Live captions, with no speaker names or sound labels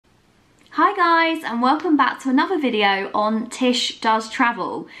Hi guys, and welcome back to another video on Tish Does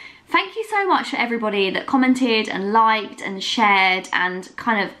Travel. Thank you so much for everybody that commented and liked and shared and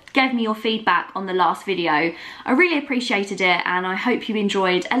kind of gave me your feedback on the last video. I really appreciated it, and I hope you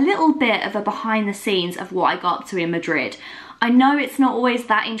enjoyed a little bit of a behind the scenes of what I got up to in Madrid. I know it's not always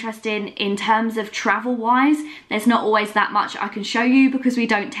that interesting in terms of travel wise. There's not always that much I can show you because we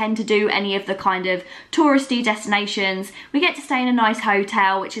don't tend to do any of the kind of touristy destinations. We get to stay in a nice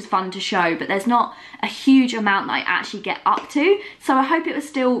hotel, which is fun to show, but there's not a huge amount that I actually get up to. So I hope it was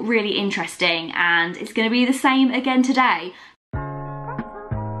still really interesting, and it's going to be the same again today.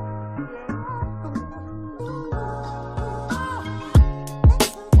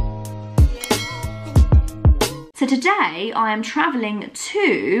 So today I am travelling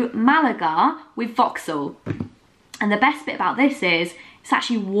to Malaga with Vauxhall, and the best bit about this is it's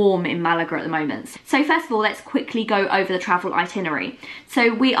actually warm in Malaga at the moment. So first of all, let's quickly go over the travel itinerary.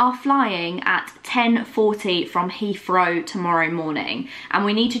 So we are flying at 10:40 from Heathrow tomorrow morning, and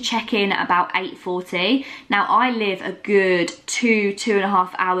we need to check in about 8:40. Now I live a good 2.5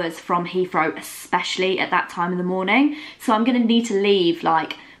 hours from Heathrow, especially at that time of the morning. So I'm gonna need to leave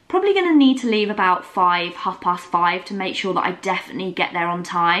probably going to need to leave about 5:30 to make sure that I definitely get there on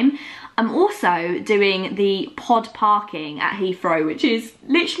time. I'm also doing the pod parking at Heathrow, which is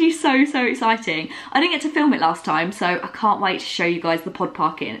literally so exciting. I didn't get to film it last time, so I can't wait to show you guys the pod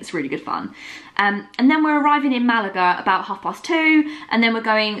parking. It's really good fun. And then we're arriving in Malaga about 2:30, and then we're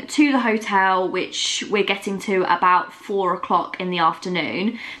going to the hotel, which we're getting to about 4 o'clock in the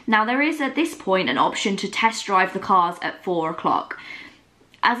afternoon. Now there is at this point an option to test drive the cars at 4 o'clock.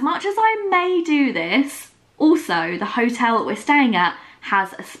 As much as I may do this, also the hotel that we're staying at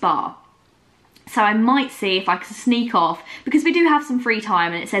has a spa. So I might see if I can sneak off, because we do have some free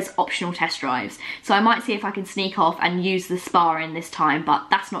time and it says optional test drives. So I might see if I can sneak off and use the spa in this time, but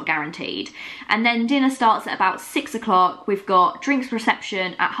that's not guaranteed. And then dinner starts at about 6 o'clock. We've got drinks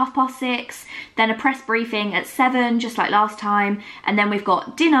reception at 6:30, then a press briefing at 7, just like last time. And then we've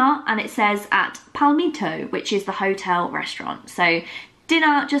got dinner, and it says at Palmito, which is the hotel restaurant. So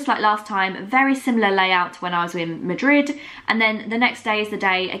dinner, just like last time, very similar layout to when I was in Madrid. And then the next day is the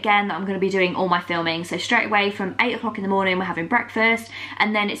day, again, that I'm going to be doing all my filming. So straight away from 8 o'clock in the morning, we're having breakfast.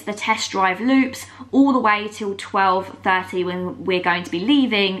 And then it's the test drive loops all the way till 12:30 when we're going to be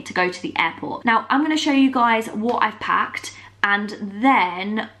leaving to go to the airport. Now, I'm going to show you guys what I've packed, and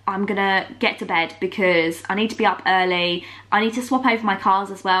then I'm gonna get to bed because I need to be up early. I need to swap over my cars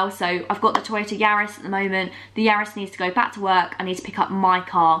as well. So I've got the Toyota Yaris at the moment. The Yaris needs to go back to work. I need to pick up my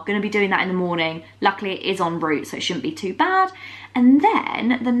car. Gonna be doing that in the morning. Luckily it is en route, so it shouldn't be too bad. And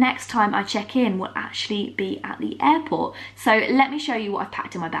then the next time I check in will actually be at the airport. So let me show you what I've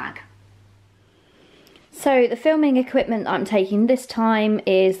packed in my bag. So the filming equipment that I'm taking this time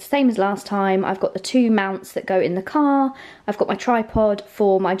is the same as last time. I've got the 2 mounts that go in the car. I've got my tripod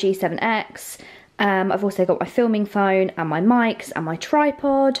for my G7X. I've also got my filming phone and my mics and my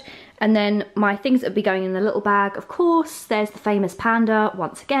tripod. And then my things that would be going in the little bag, of course, there's the famous Panda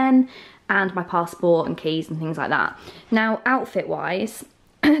once again, and my passport and keys and things like that. Now, outfit wise,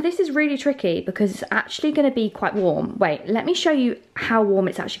 this is really tricky because it's actually going to be quite warm. Wait, let me show you how warm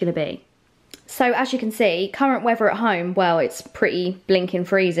it's actually going to be. So as you can see, current weather at home, well, it's pretty blinking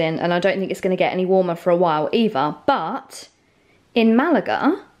freezing, and I don't think it's going to get any warmer for a while either. But in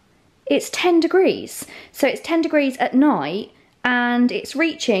Malaga, it's 10 degrees. So it's 10 degrees at night, and it's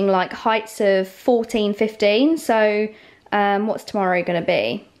reaching like heights of 14, 15. So what's tomorrow going to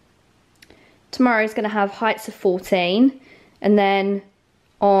be? Tomorrow's going to have heights of 14, and then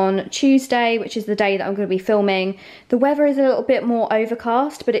on Tuesday, which is the day that I'm going to be filming, the weather is a little bit more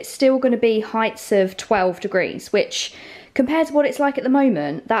overcast, but it's still going to be heights of 12 degrees, which compared to what it's like at the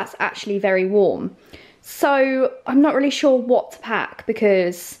moment, that's actually very warm. So I'm not really sure what to pack,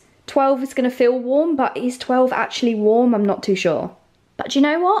 because 12 is going to feel warm, but is 12 actually warm? I'm not too sure. But do you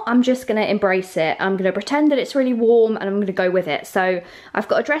know what? I'm just going to embrace it. I'm going to pretend that it's really warm and I'm going to go with it. So I've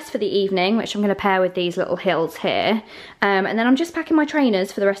got a dress for the evening, which I'm going to pair with these little heels here. And then I'm just packing my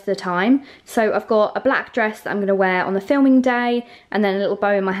trainers for the rest of the time. So I've got a black dress that I'm going to wear on the filming day, and then a little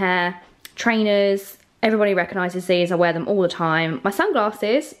bow in my hair, trainers. Everybody recognises these, I wear them all the time. My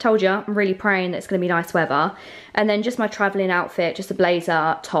sunglasses, told you, I'm really praying that it's going to be nice weather. And then just my travelling outfit, just a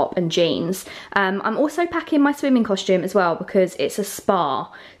blazer, top and jeans. I'm also packing my swimming costume as well because it's a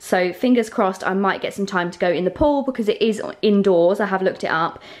spa. So fingers crossed I might get some time to go in the pool because it is indoors, I have looked it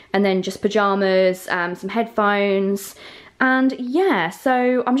up. And then just pyjamas, some headphones. And yeah,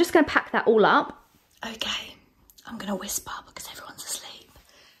 so I'm just going to pack that all up. Okay, I'm going to whisper because everyone's asleep.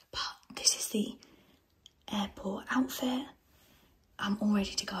 But this is the airport outfit. I'm all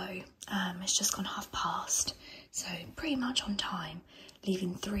ready to go. It's just gone past, so pretty much on time,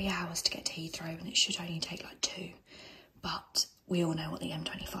 leaving 3 hours to get to Heathrow, and it should only take like 2, but we all know what the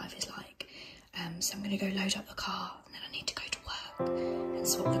M25 is like. So I'm going to go load up the car, and then I need to go to work and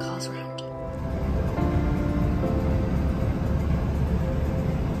swap the cars around.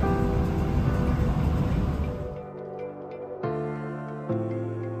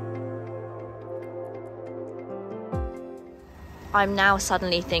 I'm now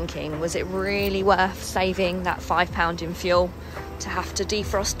suddenly thinking, was it really worth saving that £5 in fuel to have to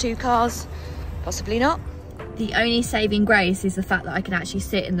defrost 2 cars? Possibly not. The only saving grace is the fact that I can actually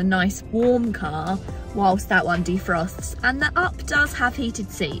sit in the nice warm car whilst that one defrosts, and the Up does have heated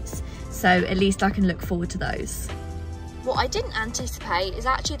seats, so at least I can look forward to those. What I didn't anticipate is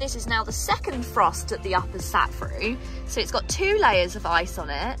actually this is now the 2nd frost that the Up has sat through, so it's got 2 layers of ice on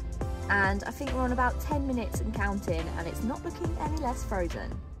it. And I think we're on about 10 minutes and counting, and it's not looking any less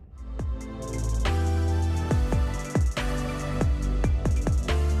frozen.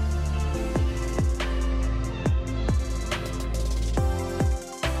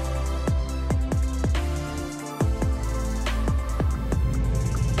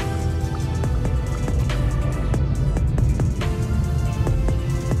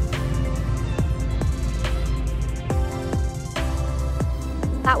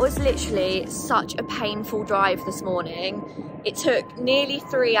 That was literally such a painful drive this morning. It took nearly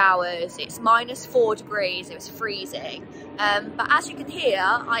 3 hours. It's -4 degrees, it was freezing. But as you can hear,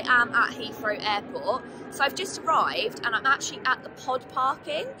 I am at Heathrow Airport. So I've just arrived and I'm actually at the pod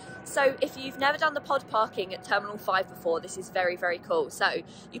parking. So if you've never done the pod parking at Terminal 5 before, this is very, very cool. So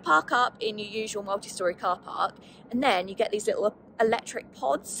you park up in your usual multi-storey car park, and then you get these little electric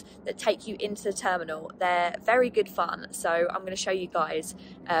pods that take you into the terminal. They're very good fun, so I'm going to show you guys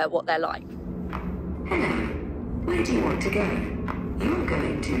what they're like. Hello, where do you want to go? You're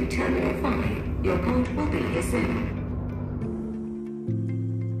going to Terminal 5. Your pod will be here soon.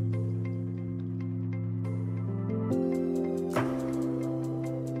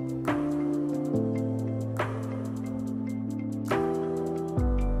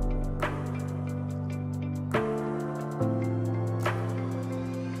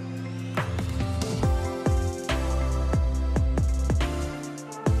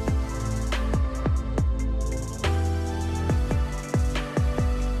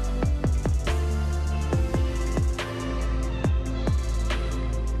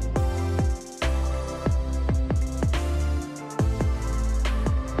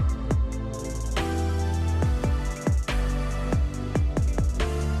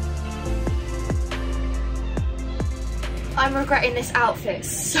 I'm regretting this outfit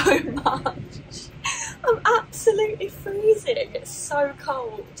so much. I'm absolutely freezing. It's so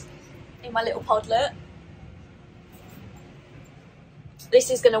cold in my little podlet. This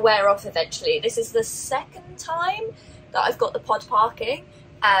is going to wear off eventually. This is the 2nd time that I've got the pod parking,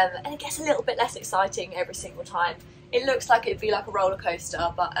 and it gets a little bit less exciting every single time. It looks like it'd be like a roller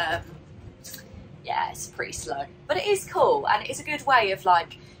coaster, but yeah, it's pretty slow. But it is cool, and it's a good way of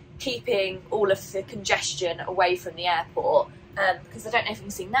like keeping all of the congestion away from the airport, because I don't know if you can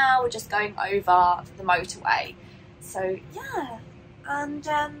see now, we're just going over the motorway. So yeah, and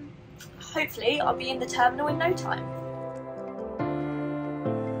hopefully I'll be in the terminal in no time.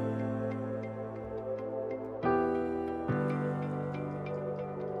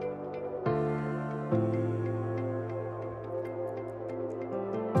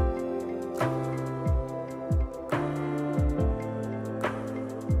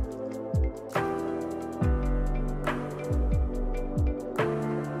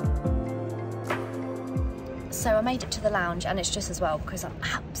 So I made it to the lounge, and it's just as well because I'm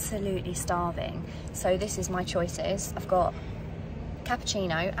absolutely starving. So this is my choices. I've got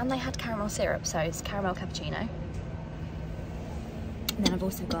cappuccino, and they had caramel syrup, so it's caramel cappuccino. And then I've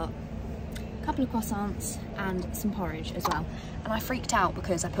also got a couple of croissants and some porridge as well. And I freaked out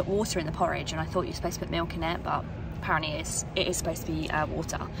because I put water in the porridge, and I thought you were supposed to put milk in it, but apparently it is supposed to be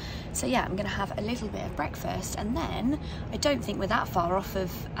water. So yeah, I'm gonna have a little bit of breakfast, and then I don't think we're that far off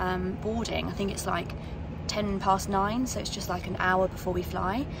of boarding. I think it's like 9:10, so it's just like an hour before we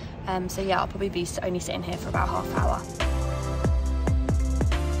fly. So yeah, I'll probably be only sitting here for about half hour.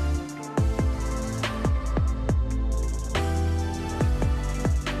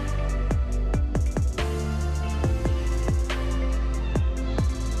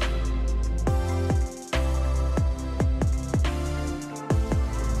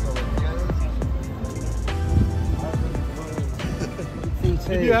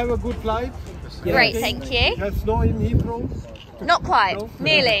 Did you have a good flight? Great, thank you. Has snow in Heathrow? Not quite,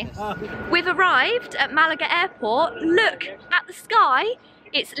 nearly. We've arrived at Malaga Airport. Look at the sky.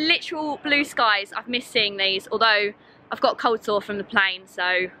 It's literal blue skies. I've missed seeing these, although I've got cold sore from the plane,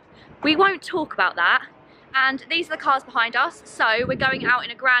 so we won't talk about that. And these are the cars behind us. So we're going out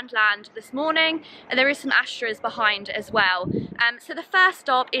in a Grandland this morning, and there is some Astras behind as well. So the first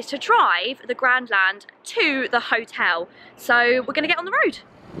stop is to drive the Grandland to the hotel. So we're gonna get on the road.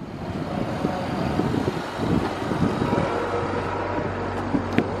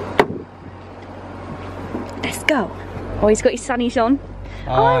 Let's go. Oh, he's got his sunnies on.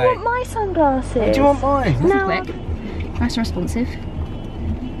 Hi. Oh, I want my sunglasses. Do you want mine? No. Quick. Nice and responsive.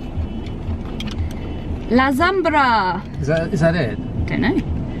 La Zambra. Is that it? Don't know.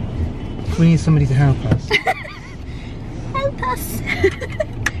 We need somebody to help us. Help us.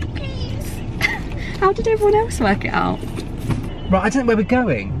 Please. How did everyone else work it out? Right, I don't know where we're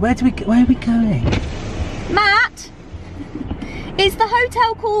going. Where are we going? Matt, is the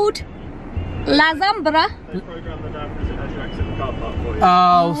hotel called La Zambra?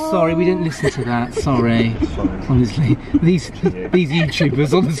 Oh, sorry, we didn't listen to that. Sorry. Honestly, these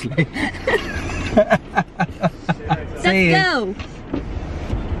YouTubers, honestly. Let's go.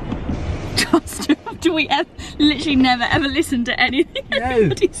 Do we literally never ever listen to anything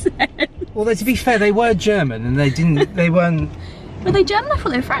anybody said? Although to be fair, they were German and they weren't. Were they German? I thought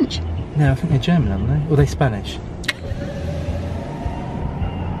they were French. No, I think they're German, aren't they? Or they're Spanish.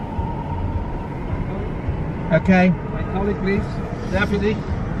 Okay. My colleague, please. Deputy.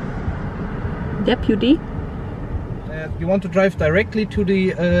 Deputy? You want to drive directly to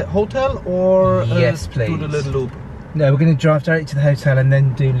the hotel or Yes, please. to the little loop? No, we're going to drive directly to the hotel and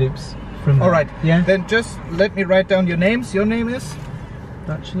then do loops from there. All right. Yeah. Then just let me write down your names. Your name is?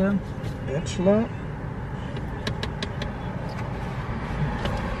 Bachelor. Bachelor.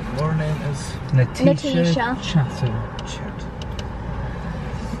 Your name is? Natisha. Chatham. Chat.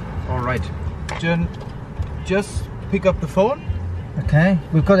 All right. Just pick up the phone. Okay,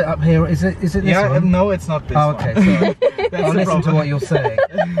 we've got it up here. Is it this one? No, it's not this Oh, one. okay. Sorry. That's I'll the listen to problem. what you're saying.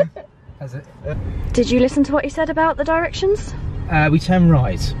 Has it? Did you listen to what he said about the directions? We turn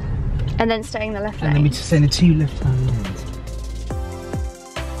right, And then stay in the left and then lane. we just say the 2 left-hand lanes.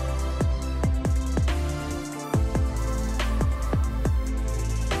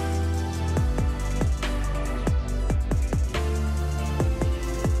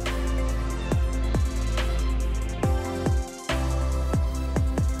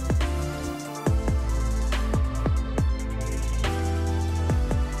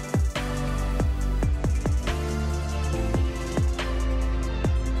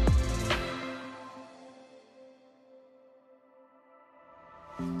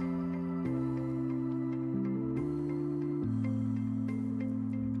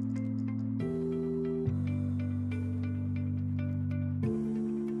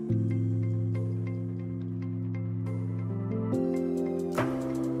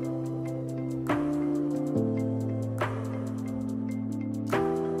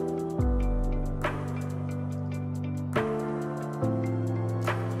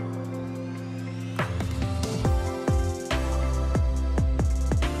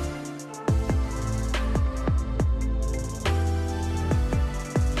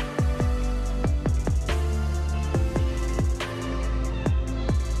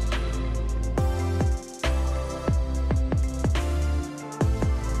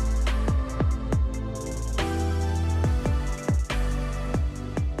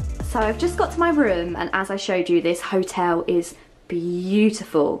 So I've just got to my room, and as I showed you, this hotel is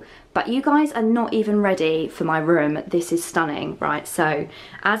beautiful, but you guys are not even ready for my room. This is stunning, right? So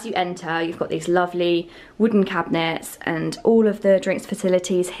as you enter, you've got these lovely wooden cabinets and all of the drinks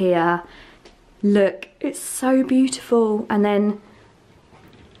facilities here. Look, it's so beautiful. And then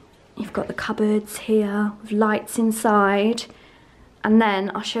you've got the cupboards here with lights inside. And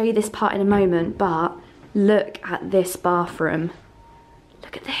then I'll show you this part in a moment, but look at this bathroom.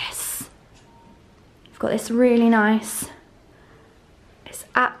 Look at this. You've got this really nice, it's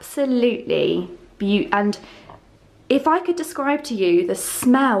absolutely beautiful. And if I could describe to you the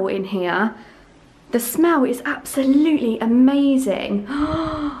smell in here, the smell is absolutely amazing.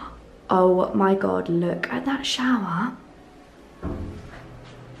 Oh my God, look at that shower.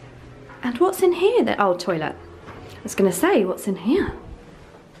 And what's in here then? Oh, toilet. I was gonna say, what's in here?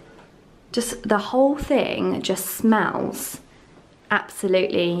 Just the whole thing just smells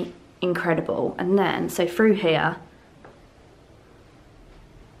absolutely incredible. And then, so through here,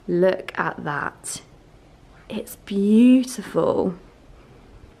 look at that. It's beautiful.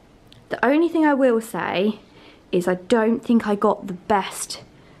 The only thing I will say is I don't think I got the best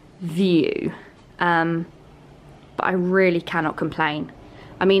view. But but I really cannot complain.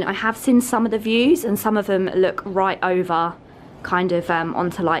 I mean, I have seen some of the views and some of them look right over kind of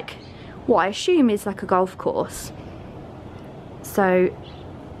onto like what I assume is like a golf course. So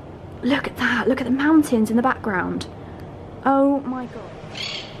look at that, look at the mountains in the background. Oh my god.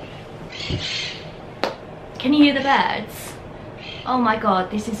 Can you hear the birds? Oh my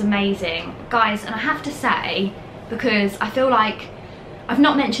god, this is amazing. Guys, and I have to say, because I feel like I've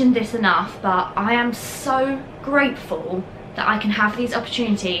not mentioned this enough, but I am so grateful that I can have these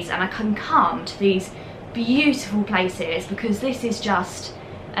opportunities and I can come to these beautiful places, because this is just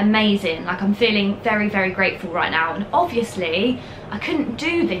amazing. Like, I'm feeling very, very grateful right now. And obviously I couldn't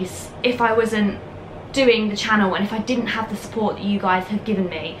do this if I wasn't doing the channel and if I didn't have the support that you guys have given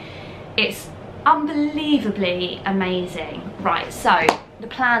me. It's unbelievably amazing. Right, so the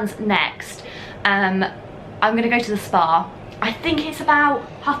plans next. I'm gonna go to the spa. I think it's about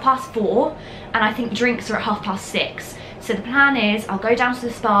 4:30 and I think drinks are at 6:30. So the plan is I'll go down to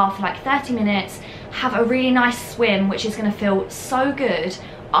the spa for like 30 minutes, have a really nice swim, which is gonna feel so good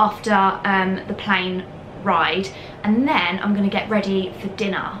after the plane ride, and then I'm gonna get ready for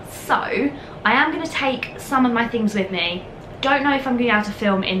dinner. So I am gonna take some of my things with me. Don't know if I'm gonna be able to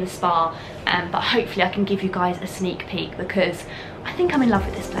film in the spa, but hopefully I can give you guys a sneak peek, because I think I'm in love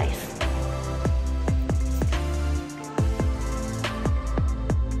with this place.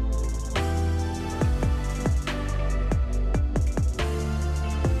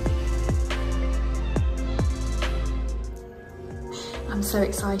 I'm so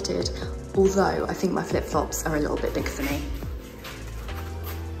excited, although I think my flip-flops are a little bit big for me.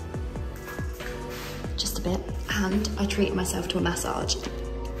 Just a bit, and I treated myself to a massage.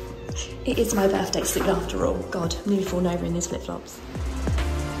 It is my birthday soon after all. God, I'm nearly falling over in these flip-flops.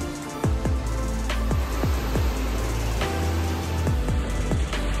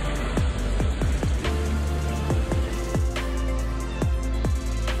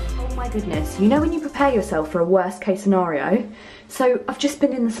 Oh my goodness, you know when you prepare yourself for a worst case scenario? So I've just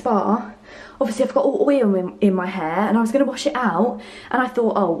been in the spa. Obviously I've got all oil in my hair and I was gonna wash it out, and I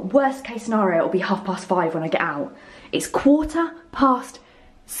thought, oh, worst case scenario, it'll be 5:30 when I get out. It's 6:15.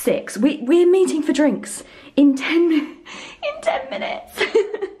 We're meeting for drinks in 10 minutes.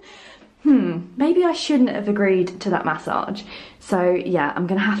 Maybe I shouldn't have agreed to that massage. So yeah, I'm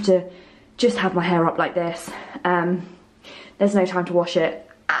gonna have to just have my hair up like this. There's no time to wash it.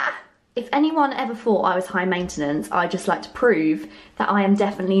 If anyone ever thought I was high maintenance, I'd just like to prove that I am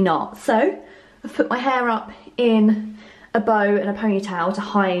definitely not. So I've put my hair up in a bow and a ponytail to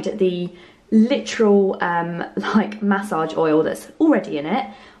hide the literal like massage oil that's already in it.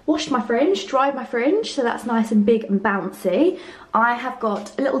 Washed my fringe, dried my fringe, so that's nice and big and bouncy. I have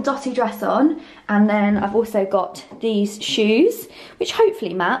got a little dotty dress on, and then I've also got these shoes, which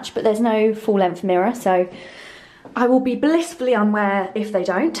hopefully match, but there's no full length mirror, so I will be blissfully unaware if they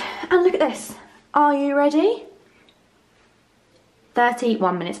don't. And look at this. Are you ready?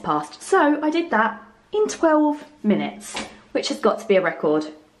 31 minutes past. So I did that in 12 minutes, which has got to be a record.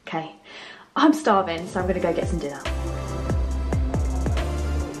 Okay, I'm starving, so I'm gonna go get some dinner.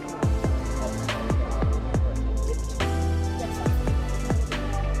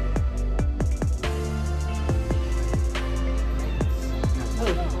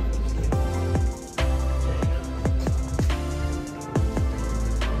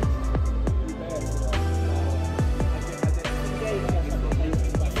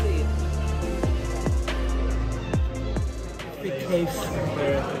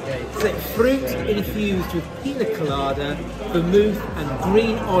 So fruit infused with pina colada, vermouth and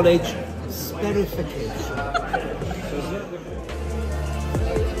green olive spherification.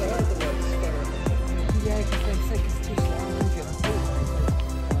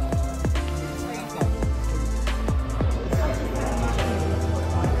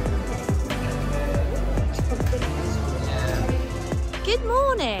 Good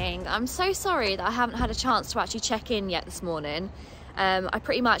morning. I'm so sorry that I haven't had a chance to actually check in yet this morning. I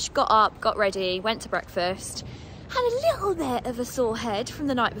pretty much got up, got ready, went to breakfast, had a little bit of a sore head from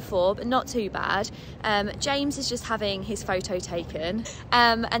the night before, but not too bad. James is just having his photo taken,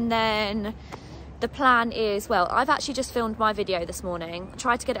 and then the plan is, well, I've actually just filmed my video this morning,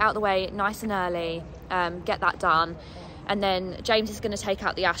 tried to get it out of the way nice and early, get that done, and then James is going to take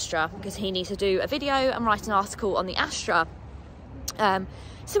out the Astra because he needs to do a video and write an article on the Astra.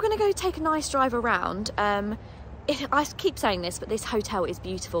 So we're going to go take a nice drive around. I keep saying this, but this hotel is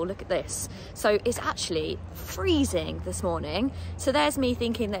beautiful. Look at this. So it's actually freezing this morning. So there's me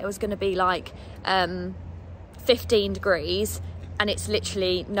thinking that it was going to be like 15 degrees, and it's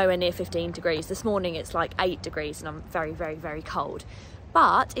literally nowhere near 15 degrees. This morning it's like 8 degrees and I'm very, very, very cold.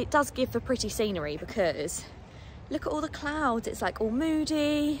 But it does give for pretty scenery because look at all the clouds. It's like all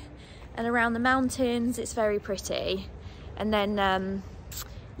moody, and around the mountains it's very pretty. And then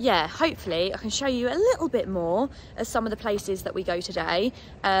yeah, hopefully I can show you a little bit more of some of the places that we go today,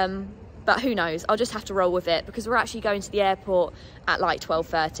 but who knows, I'll just have to roll with it because we're actually going to the airport at like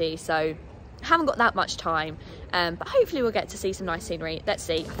 12:30, so haven't got that much time, but hopefully we'll get to see some nice scenery. Let's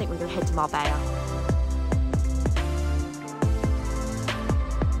see. I think we're gonna head to Marbella.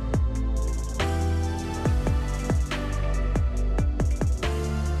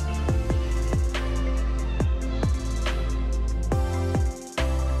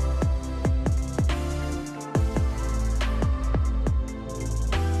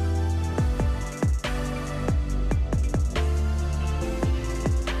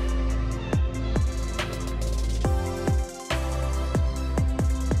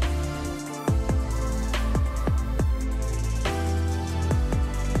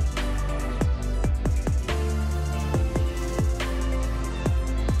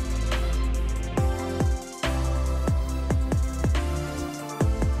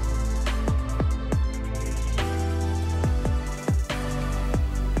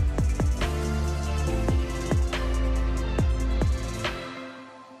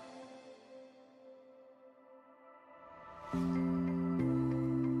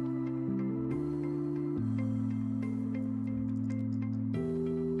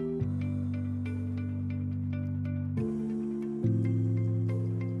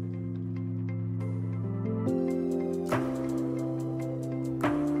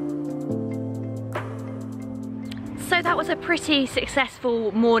 So that was a pretty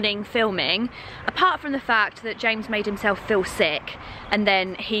successful morning filming, apart from the fact that James made himself feel sick and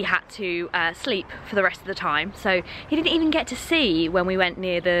then he had to sleep for the rest of the time. So he didn't even get to see when we went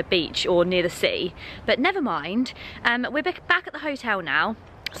near the beach or near the sea, but never mind. We're back at the hotel now.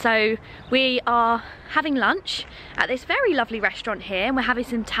 So we are having lunch at this very lovely restaurant here, and we're having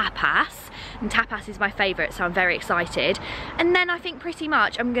some tapas, and tapas is my favourite, so I'm very excited. And then I think pretty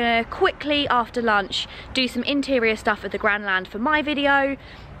much I'm gonna quickly after lunch do some interior stuff at the Grandland for my video,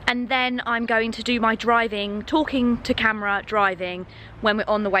 and then I'm going to do my driving, talking to camera driving when we're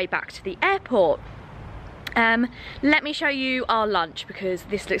on the way back to the airport. Let me show you our lunch because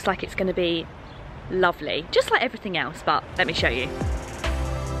this looks like it's gonna be lovely, just like everything else, but let me show you.